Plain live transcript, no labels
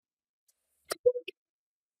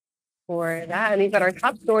for that. And we've got our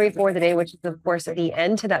top story for the day, which is, of course, the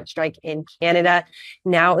end to that strike in Canada.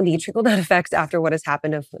 Now, the trickle-down effects after what has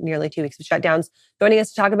happened of nearly 2 weeks of shutdowns. Joining us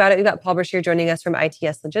to talk about it, we've got Paul Brashier joining us from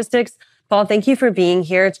ITS Logistics. Paul, thank you for being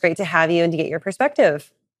here. It's great to have you and to get your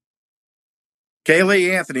perspective.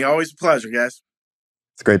 Kaylee, Anthony, always a pleasure, guys.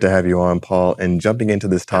 It's great to have you on, Paul. And jumping into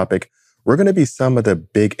this topic, we're going to be some of the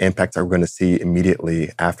big impacts that we're going to see immediately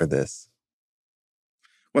after this.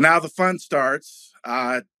 Well, now the fun starts.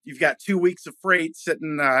 You've got 2 weeks of freight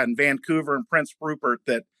sitting in Vancouver and Prince Rupert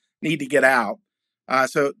that need to get out.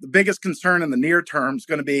 So the biggest concern in the near term is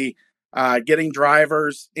going to be getting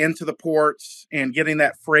drivers into the ports and getting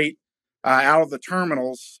that freight out of the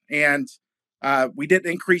terminals. And we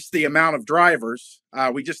didn't increase the amount of drivers.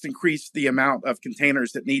 We just increased the amount of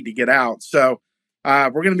containers that need to get out. So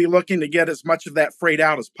we're going to be looking to get as much of that freight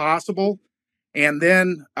out as possible. And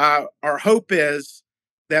then our hope is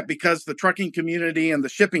that because the trucking community and the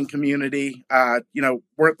shipping community,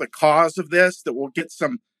 weren't the cause of this, that we'll get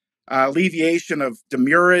some alleviation of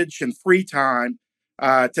demurrage and free time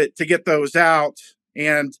to get those out.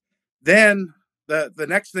 And then the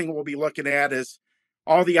next thing we'll be looking at is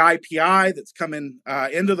all the IPI that's coming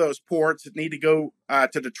into those ports that need to go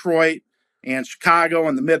to Detroit and Chicago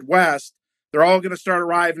and the Midwest. They're all going to start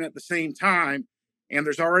arriving at the same time. And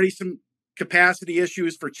there's already some capacity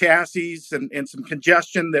issues for chassis and some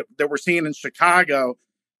congestion that we're seeing in Chicago.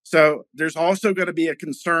 So there's also going to be a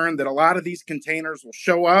concern that a lot of these containers will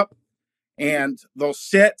show up and they'll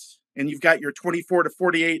sit, and you've got your 24 to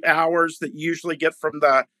 48 hours that you usually get from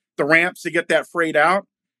the ramps to get that freight out.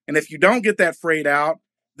 And if you don't get that freight out,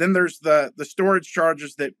 then there's the storage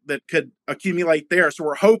charges that could accumulate there. So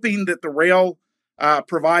we're hoping that the rail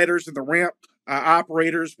providers and the ramp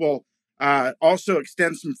operators will also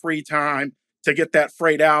extend some free time to get that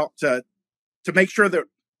freight out to make sure that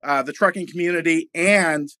the trucking community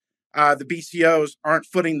and the BCOs aren't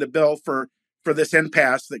footing the bill for this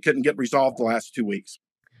impasse that couldn't get resolved the last 2 weeks.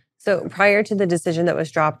 So prior to the decision that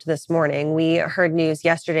was dropped this morning, we heard news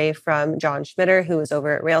yesterday from John Schmitter, who was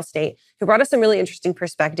over at Rail State, who brought us some really interesting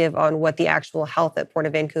perspective on what the actual health at Port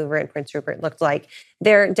of Vancouver and Prince Rupert looked like.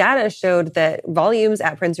 Their data showed that volumes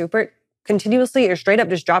at Prince Rupert continuously or straight up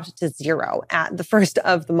just dropped to zero at the first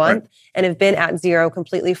of the month, and have been at zero,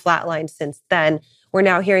 completely flatlined since then. We're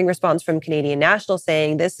now hearing response from Canadian National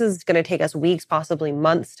saying this is going to take us weeks, possibly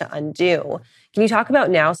months to undo. Can you talk about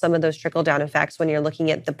now some of those trickle-down effects when you're looking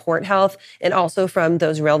at the port health and also from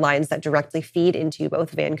those rail lines that directly feed into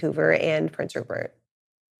both Vancouver and Prince Rupert?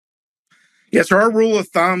 Yes, so our rule of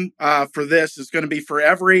thumb for this is going to be for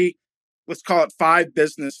every, let's call it 5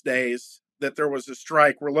 business days that there was a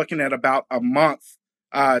strike, we're looking at about a month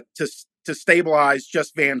to stabilize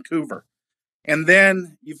just Vancouver. And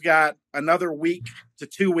then you've got another week to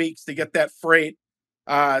 2 weeks to get that freight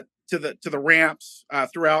to the ramps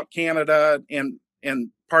throughout Canada and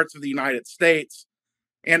parts of the United States.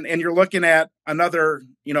 And you're looking at another,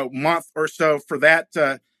 month or so for that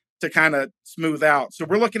to kind of smooth out. So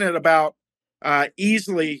we're looking at about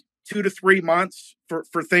easily 2 to 3 months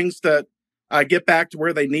for things to get back to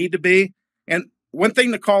where they need to be. And one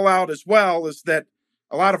thing to call out as well is that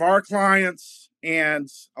a lot of our clients and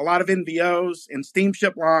a lot of NVOs and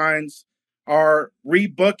steamship lines are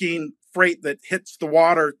rebooking freight that hits the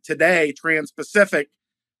water today, Trans-Pacific,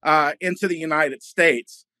 into the United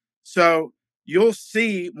States. So you'll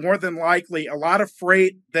see more than likely a lot of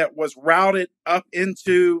freight that was routed up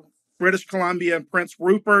into British Columbia and Prince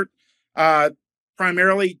Rupert,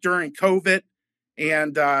 primarily during COVID,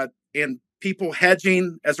 and people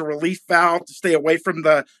hedging as a relief valve to stay away from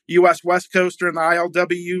the U.S. West Coast during the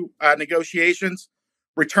ILWU negotiations,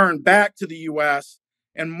 return back to the U.S.,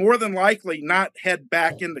 and more than likely not head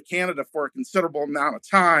back into Canada for a considerable amount of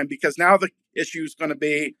time, because now the issue is going to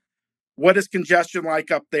be, what is congestion like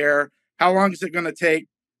up there? How long is it going to take?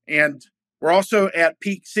 And we're also at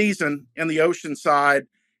peak season in the ocean side,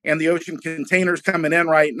 and the ocean containers coming in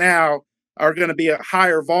right now are going to be a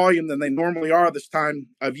higher volume than they normally are this time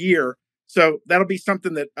of year. So that'll be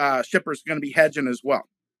something that shippers are going to be hedging as well.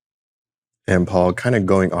 And Paul, kind of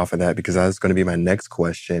going off of that, because that's going to be my next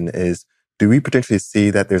question, is do we potentially see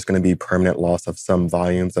that there's going to be permanent loss of some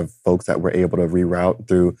volumes of folks that were able to reroute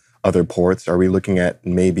through other ports? Are we looking at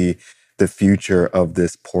maybe the future of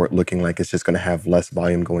this port looking like it's just going to have less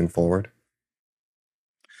volume going forward?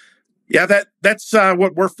 Yeah, that's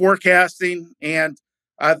what we're forecasting. And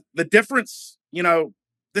the difference,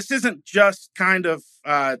 this isn't just kind of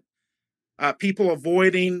people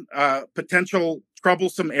avoiding potential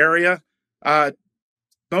troublesome area.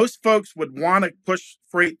 Most folks would want to push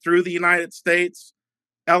freight through the United States,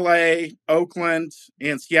 LA, Oakland,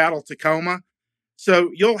 and Seattle, Tacoma.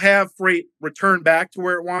 So you'll have freight return back to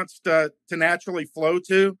where it wants to naturally flow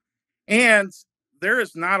to. And there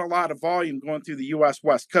is not a lot of volume going through the U.S.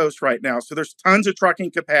 West Coast right now. So there's tons of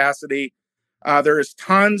trucking capacity. There is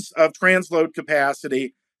tons of transload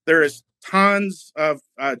capacity. There is tons of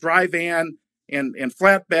dry van and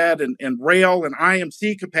flatbed and rail and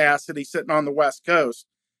IMC capacity sitting on the West Coast.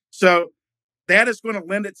 So that is going to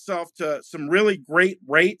lend itself to some really great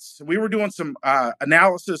rates. We were doing some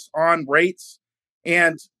analysis on rates,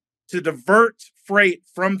 and to divert freight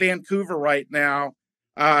from Vancouver right now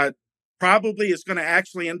probably is going to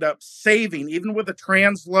actually end up saving, even with a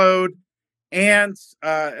transload and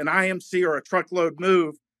an IMC or a truckload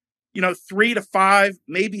move, 3 to 5,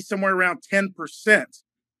 maybe somewhere around 10%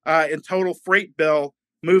 in total freight bill,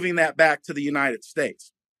 moving that back to the United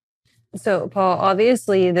States. So, Paul,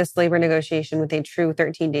 obviously, this labor negotiation with a true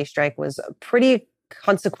 13-day strike was pretty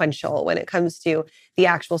consequential when it comes to the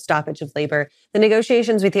actual stoppage of labor. The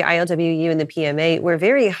negotiations with the ILWU and the PMA were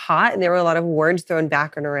very hot, and there were a lot of words thrown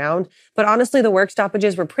back and around. But honestly, the work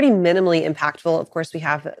stoppages were pretty minimally impactful. Of course, we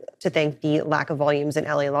have to thank the lack of volumes in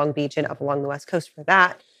LA, Long Beach, and up along the West Coast for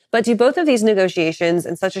that. But do both of these negotiations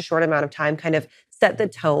in such a short amount of time kind of set the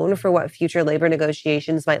tone for what future labor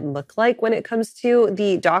negotiations might look like when it comes to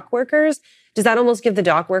the dock workers? Does that almost give the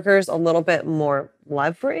dock workers a little bit more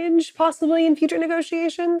leverage possibly in future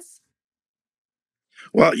negotiations?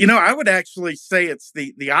 Well, I would actually say it's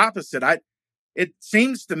the opposite. It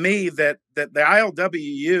seems to me that the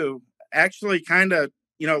ILWU actually kind of,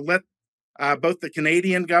 let both the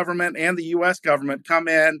Canadian government and the U.S. government come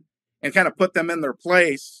in and kind of put them in their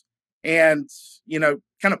place and,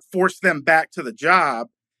 kind of force them back to the job.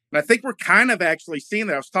 And I think we're kind of actually seeing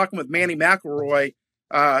that. I was talking with Manny McElroy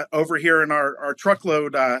over here in our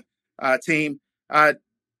truckload team.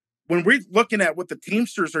 When we're looking at what the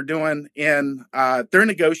Teamsters are doing in their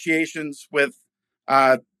negotiations with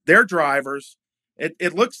their drivers,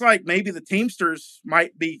 it looks like maybe the Teamsters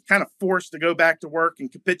might be kind of forced to go back to work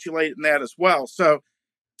and capitulate in that as well. So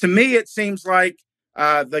to me, it seems like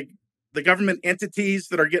the government entities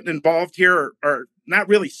that are getting involved here are not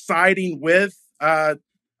really siding with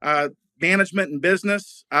management and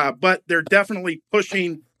business, but they're definitely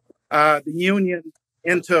pushing the union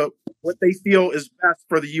into what they feel is best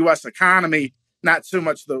for the U.S. economy, not so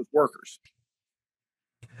much those workers.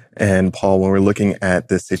 And Paul, when we're looking at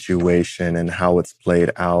this situation and how it's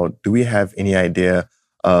played out, do we have any idea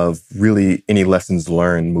of really any lessons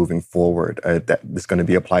learned moving forward that is going to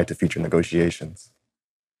be applied to future negotiations?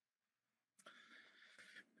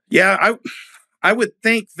 Yeah, I would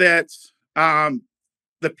think that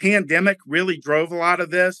the pandemic really drove a lot of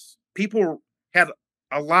this. People had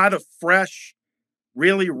a lot of fresh,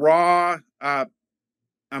 really raw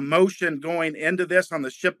emotion going into this on the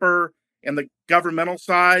shipper and the governmental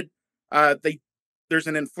side. There's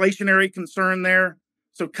an inflationary concern there.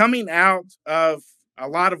 So coming out of a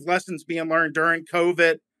lot of lessons being learned during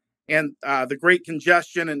COVID and the great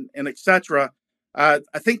congestion and et cetera, I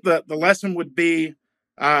think the lesson would be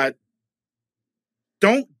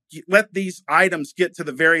don't let these items get to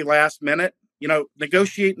the very last minute.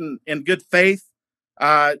 Negotiate in good faith.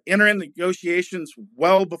 Enter in negotiations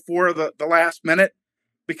well before the last minute,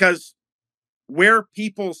 because where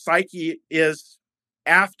people's psyche is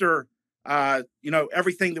after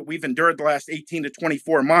everything that we've endured the last 18 to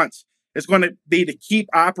 24 months is going to be to keep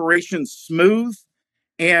operations smooth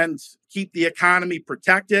and keep the economy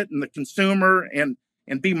protected and the consumer and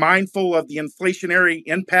be mindful of the inflationary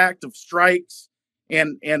impact of strikes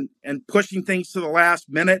and pushing things to the last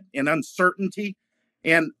minute and uncertainty.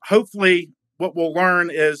 And hopefully what we'll learn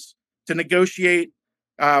is to negotiate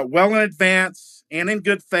well in advance and in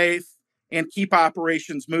good faith and keep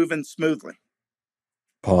operations moving smoothly.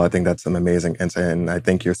 Paul, I think that's some amazing insight, and I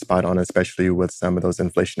think you're spot on, especially with some of those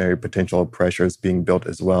inflationary potential pressures being built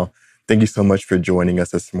as well. Thank you so much for joining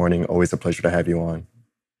us this morning. Always a pleasure to have you on.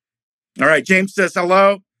 All right, James says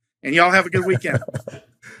hello, and y'all have a good weekend.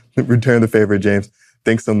 Return the favor, James.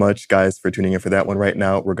 Thanks so much, guys, for tuning in for that one. Right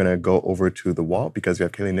now, we're going to go over to the wall because we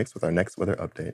have Kaylee Nix with our next weather update.